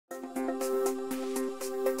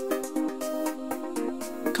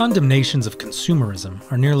Condemnations of consumerism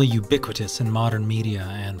are nearly ubiquitous in modern media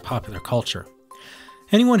and popular culture.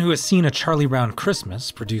 Anyone who has seen A Charlie Brown Christmas,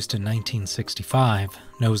 produced in 1965,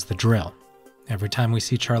 knows the drill. Every time we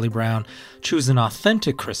see Charlie Brown choose an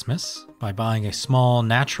authentic Christmas by buying a small,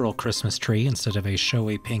 natural Christmas tree instead of a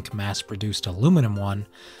showy pink mass-produced aluminum one,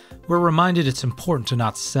 we're reminded it's important to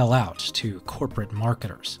not sell out to corporate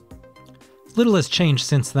marketers. Little has changed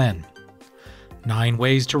since then. 9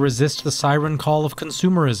 ways to resist the siren call of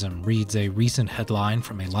consumerism, reads a recent headline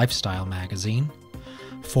from a lifestyle magazine.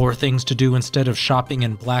 4 things to do instead of shopping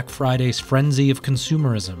in Black Friday's frenzy of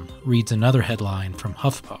consumerism, reads another headline from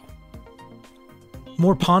HuffPo.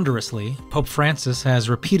 More ponderously, Pope Francis has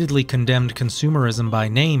repeatedly condemned consumerism by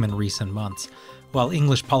name in recent months, while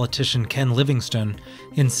English politician Ken Livingstone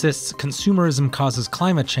insists consumerism causes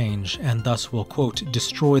climate change and thus will, quote,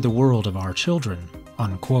 destroy the world of our children,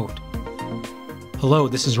 unquote. Hello,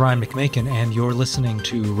 this is Ryan McMaken, and you're listening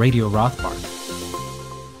to Radio Rothbard.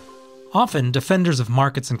 Often, defenders of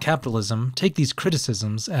markets and capitalism take these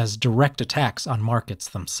criticisms as direct attacks on markets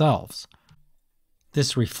themselves.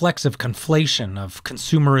 This reflexive conflation of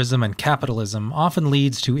consumerism and capitalism often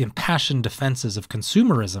leads to impassioned defenses of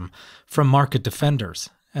consumerism from market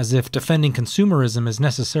defenders, as if defending consumerism is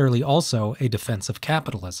necessarily also a defense of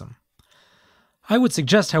capitalism. I would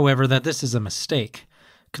suggest, however, that this is a mistake.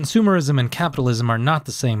 Consumerism and capitalism are not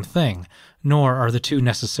the same thing, nor are the two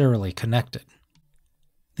necessarily connected.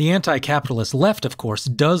 The anti-capitalist left, of course,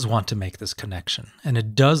 does want to make this connection, and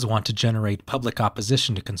it does want to generate public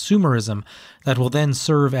opposition to consumerism that will then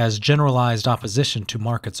serve as generalized opposition to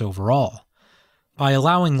markets overall. By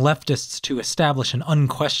allowing leftists to establish an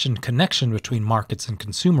unquestioned connection between markets and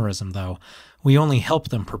consumerism, though, we only help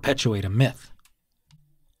them perpetuate a myth.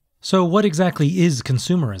 So what exactly is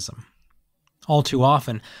consumerism? All too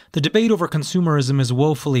often, the debate over consumerism is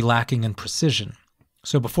woefully lacking in precision.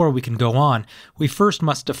 So before we can go on, we first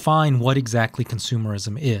must define what exactly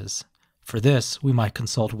consumerism is. For this, we might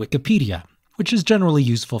consult Wikipedia, which is generally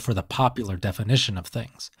useful for the popular definition of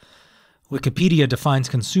things. Wikipedia defines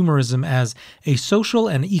consumerism as a social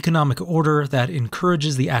and economic order that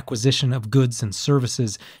encourages the acquisition of goods and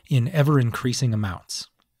services in ever-increasing amounts.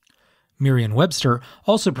 Merriam-Webster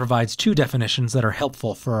also provides 2 definitions that are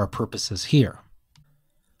helpful for our purposes here.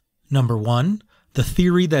 Number 1, the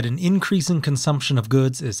theory that an increase in consumption of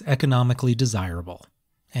goods is economically desirable.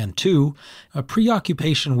 And 2, a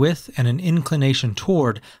preoccupation with and an inclination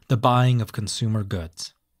toward the buying of consumer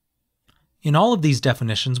goods. In all of these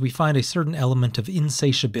definitions, we find a certain element of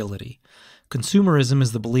insatiability. Consumerism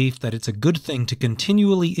is the belief that it's a good thing to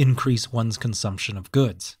continually increase one's consumption of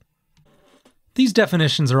goods. These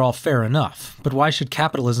definitions are all fair enough, but why should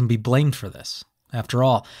capitalism be blamed for this? After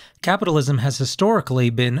all, capitalism has historically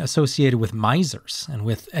been associated with misers and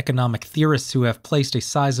with economic theorists who have placed a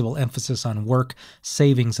sizable emphasis on work,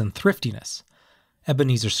 savings, and thriftiness.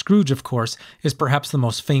 Ebenezer Scrooge, of course, is perhaps the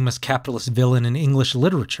most famous capitalist villain in English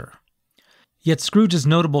literature. Yet Scrooge is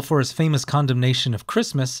notable for his famous condemnation of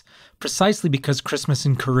Christmas precisely because Christmas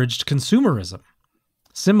encouraged consumerism.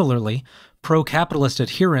 Similarly, pro-capitalist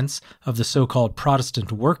adherents of the so-called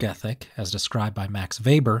Protestant work ethic, as described by Max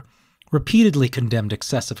Weber, repeatedly condemned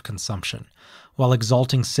excessive consumption, while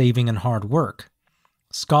exalting saving and hard work.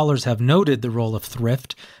 Scholars have noted the role of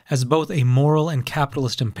thrift as both a moral and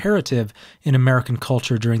capitalist imperative in American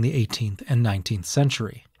culture during the 18th and 19th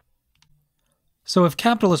century. So if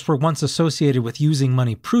capitalists were once associated with using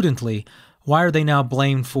money prudently, why are they now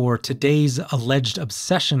blamed for today's alleged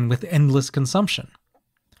obsession with endless consumption?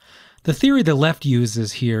 The theory the left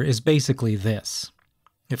uses here is basically this.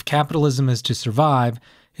 If capitalism is to survive,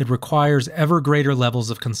 it requires ever greater levels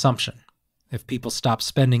of consumption. If people stop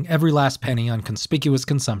spending every last penny on conspicuous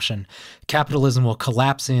consumption, capitalism will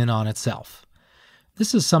collapse in on itself.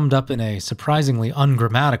 This is summed up in a surprisingly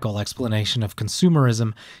ungrammatical explanation of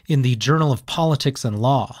consumerism in the Journal of Politics and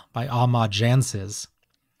Law by Ahmad Jansiz.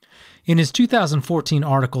 In his 2014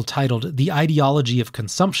 article titled The Ideology of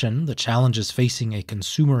Consumption, the Challenges Facing a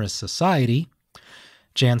Consumerist Society,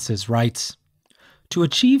 Jansiz writes, to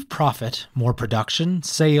achieve profit, more production,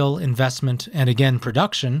 sale, investment, and again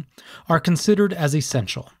production are considered as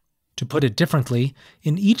essential. To put it differently,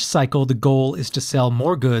 in each cycle the goal is to sell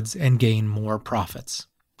more goods and gain more profits.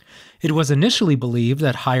 It was initially believed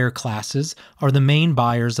that higher classes are the main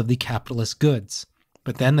buyers of the capitalist goods.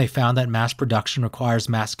 But then they found that mass production requires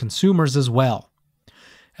mass consumers as well.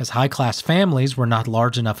 As high-class families were not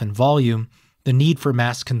large enough in volume, the need for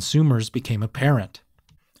mass consumers became apparent.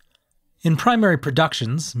 In primary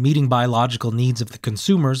productions, meeting biological needs of the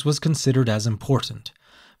consumers was considered as important.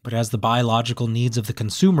 But as the biological needs of the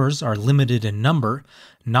consumers are limited in number,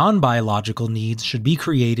 non-biological needs should be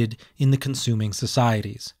created in the consuming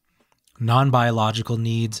societies. Non-biological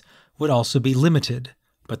needs would also be limited,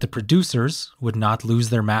 but the producers would not lose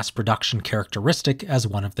their mass production characteristic as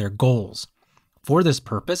one of their goals. For this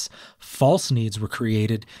purpose, false needs were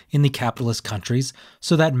created in the capitalist countries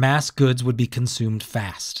so that mass goods would be consumed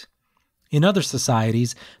fast. In other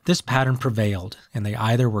societies, this pattern prevailed, and they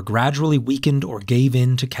either were gradually weakened or gave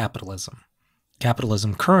in to capitalism.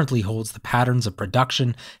 Capitalism currently holds the patterns of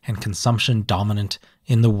production and consumption dominant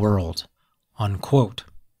in the world." Unquote.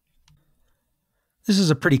 This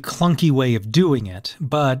is a pretty clunky way of doing it,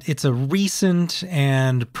 but it's a recent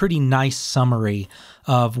and pretty nice summary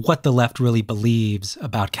of what the left really believes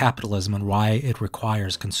about capitalism and why it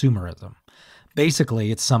requires consumerism.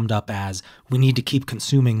 Basically, it's summed up as, we need to keep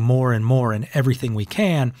consuming more and more in everything we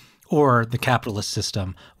can, or the capitalist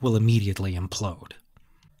system will immediately implode.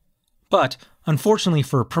 But, unfortunately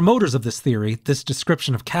for promoters of this theory, this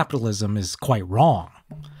description of capitalism is quite wrong.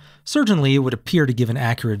 Certainly, it would appear to give an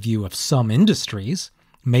accurate view of some industries.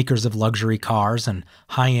 Makers of luxury cars and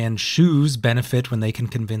high-end shoes benefit when they can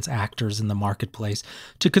convince actors in the marketplace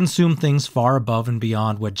to consume things far above and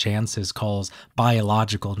beyond what Jancis calls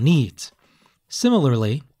biological needs.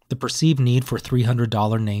 Similarly, the perceived need for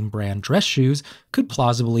 $300 name-brand dress shoes could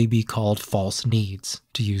plausibly be called false needs,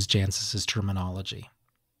 to use Jancis's terminology.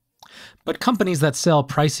 But companies that sell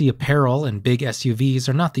pricey apparel and big SUVs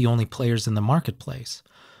are not the only players in the marketplace.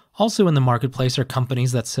 Also in the marketplace are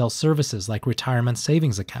companies that sell services like retirement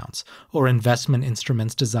savings accounts or investment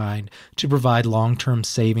instruments designed to provide long-term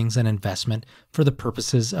savings and investment for the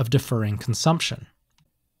purposes of deferring consumption.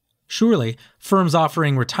 Surely, firms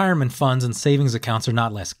offering retirement funds and savings accounts are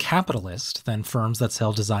not less capitalist than firms that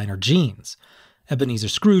sell designer jeans. Ebenezer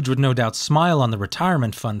Scrooge would no doubt smile on the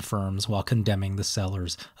retirement fund firms while condemning the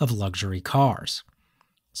sellers of luxury cars.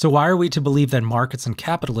 So why are we to believe that markets and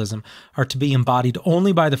capitalism are to be embodied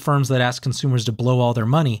only by the firms that ask consumers to blow all their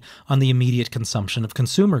money on the immediate consumption of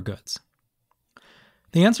consumer goods?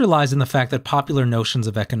 The answer lies in the fact that popular notions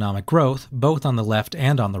of economic growth, both on the left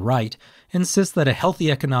and on the right, insist that a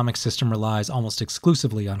healthy economic system relies almost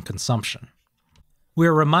exclusively on consumption. We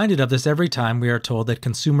are reminded of this every time we are told that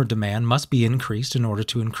consumer demand must be increased in order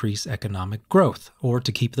to increase economic growth, or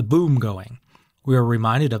to keep the boom going. We are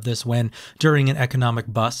reminded of this when, during an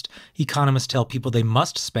economic bust, economists tell people they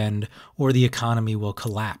must spend or the economy will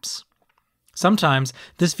collapse. Sometimes,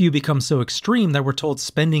 this view becomes so extreme that we're told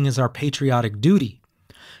spending is our patriotic duty.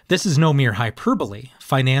 This is no mere hyperbole.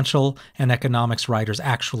 Financial and economics writers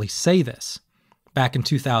actually say this. Back in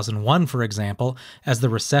 2001, for example, as the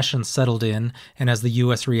recession settled in and as the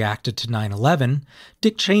U.S. reacted to 9/11,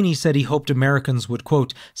 Dick Cheney said he hoped Americans would,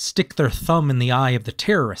 quote, stick their thumb in the eye of the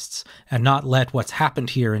terrorists and not let what's happened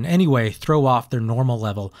here in any way throw off their normal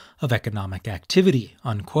level of economic activity,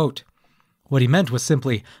 unquote. What he meant was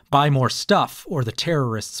simply, buy more stuff or the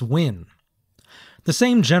terrorists win. The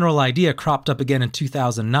same general idea cropped up again in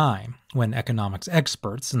 2009, when economics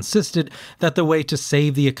experts insisted that the way to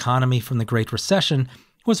save the economy from the Great Recession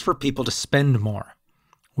was for people to spend more.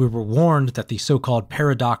 We were warned that the so-called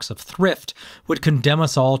paradox of thrift would condemn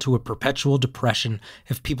us all to a perpetual depression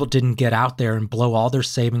if people didn't get out there and blow all their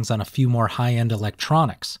savings on a few more high-end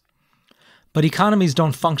electronics. But economies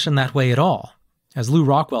don't function that way at all. As Lew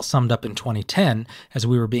Rockwell summed up in 2010, as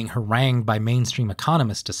we were being harangued by mainstream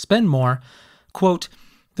economists to spend more, quote,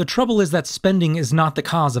 the trouble is that spending is not the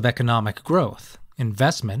cause of economic growth.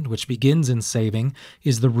 Investment, which begins in saving,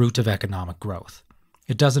 is the root of economic growth.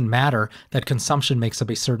 It doesn't matter that consumption makes up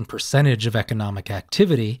a certain percentage of economic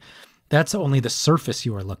activity. That's only the surface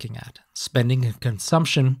you are looking at. Spending and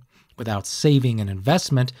consumption without saving and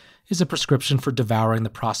investment is a prescription for devouring the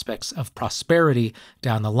prospects of prosperity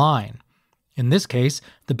down the line. In this case,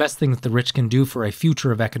 the best thing that the rich can do for a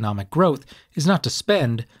future of economic growth is not to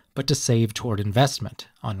spend, but to save toward investment,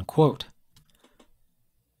 unquote.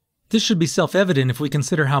 This should be self-evident if we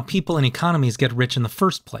consider how people and economies get rich in the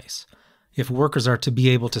first place. If workers are to be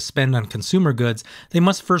able to spend on consumer goods, they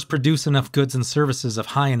must first produce enough goods and services of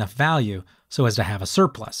high enough value so as to have a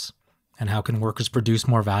surplus. And how can workers produce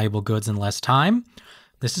more valuable goods in less time?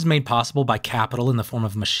 This is made possible by capital in the form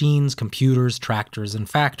of machines, computers, tractors, and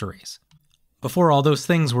factories. Before all those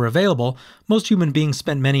things were available, most human beings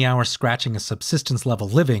spent many hours scratching a subsistence-level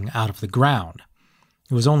living out of the ground.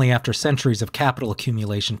 It was only after centuries of capital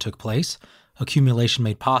accumulation took place, accumulation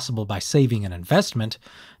made possible by saving and investment,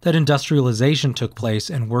 that industrialization took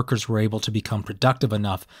place and workers were able to become productive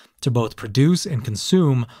enough to both produce and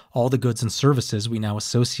consume all the goods and services we now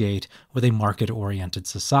associate with a market-oriented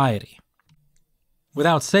society.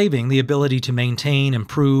 Without saving, the ability to maintain,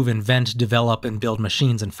 improve, invent, develop, and build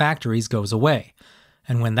machines and factories goes away.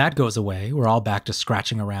 And when that goes away, we're all back to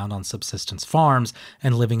scratching around on subsistence farms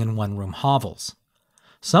and living in one-room hovels.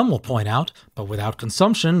 Some will point out, but without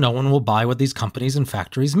consumption, no one will buy what these companies and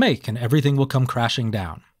factories make, and everything will come crashing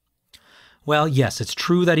down. Well, yes, it's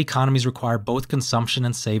true that economies require both consumption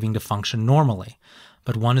and saving to function normally,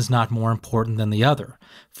 but one is not more important than the other.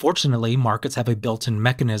 Fortunately, markets have a built-in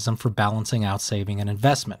mechanism for balancing out saving and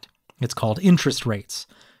investment. It's called interest rates.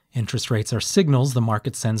 Interest rates are signals the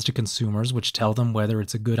market sends to consumers which tell them whether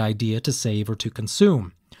it's a good idea to save or to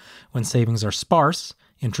consume. When savings are sparse,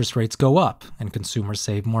 interest rates go up, and consumers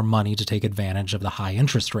save more money to take advantage of the high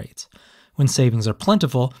interest rates. When savings are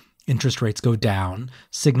plentiful, interest rates go down,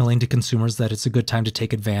 signaling to consumers that it's a good time to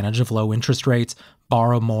take advantage of low interest rates,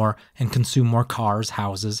 borrow more, and consume more cars,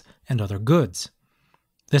 houses, and other goods.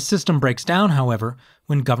 This system breaks down, however,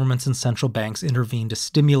 when governments and central banks intervene to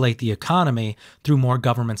stimulate the economy through more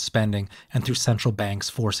government spending and through central banks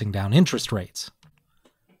forcing down interest rates.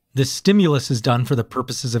 This stimulus is done for the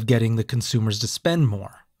purposes of getting the consumers to spend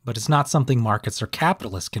more, but it's not something markets or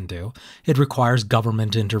capitalists can do. It requires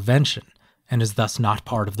government intervention, and is thus not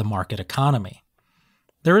part of the market economy.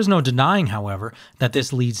 There is no denying, however, that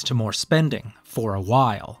this leads to more spending, for a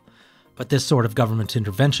while. But this sort of government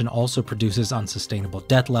intervention also produces unsustainable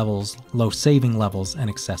debt levels, low saving levels, and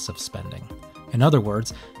excessive spending. In other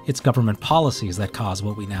words, it's government policies that cause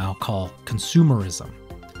what we now call consumerism.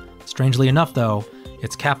 Strangely enough, though,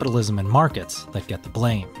 it's capitalism and markets that get the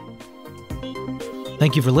blame.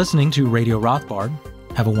 Thank you for listening to Radio Rothbard.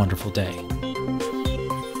 Have a wonderful day.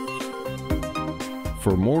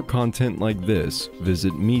 For more content like this,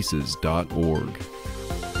 visit Mises.org.